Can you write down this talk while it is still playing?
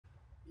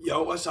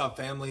Yo, what's up,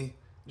 family?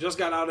 Just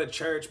got out of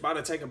church, about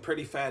to take a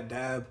pretty fat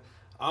dab.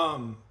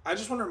 I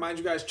just want to remind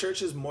you guys,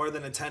 church is more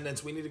than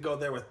attendance. We need to go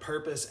there with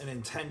purpose and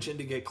intention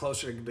to get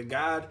closer to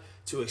God,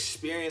 to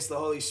experience the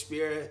Holy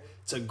Spirit,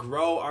 to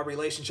grow our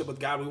relationship with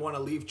God. We want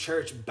to leave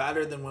church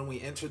better than when we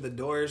enter the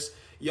doors.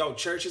 Yo,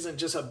 church isn't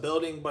just a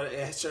building, but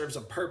it serves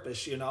a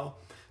purpose, you know?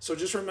 So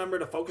just remember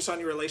to focus on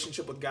your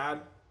relationship with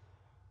God.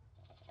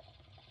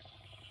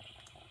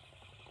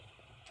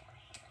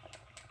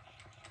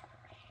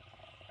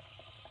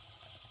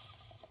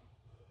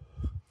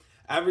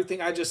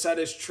 Everything I just said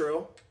is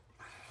true.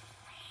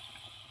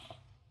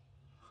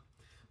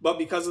 But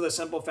because of the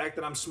simple fact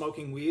that I'm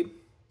smoking weed,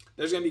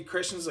 there's going to be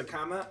Christians that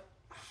comment,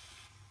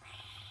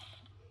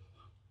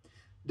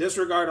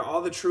 disregard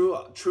all the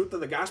truth of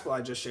the gospel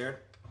I just shared,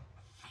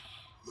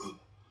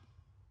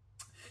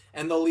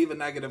 and they'll leave a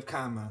negative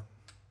comment.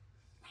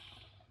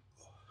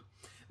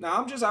 Now,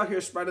 I'm just out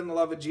here spreading the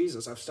love of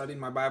Jesus. I've studied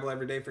my Bible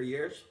every day for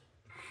years.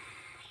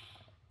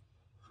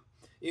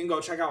 You can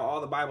go check out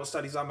all the Bible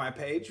studies on my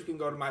page. You can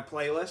go to my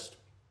playlist.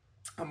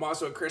 I'm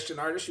also a Christian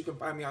artist. You can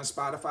find me on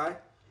Spotify.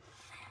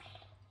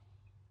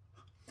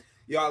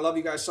 Yo, I love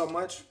you guys so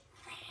much.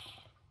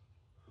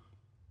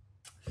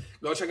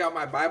 Go check out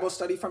my Bible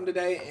study from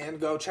today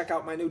and go check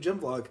out my new gym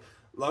vlog.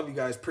 Love you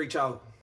guys. Preach out.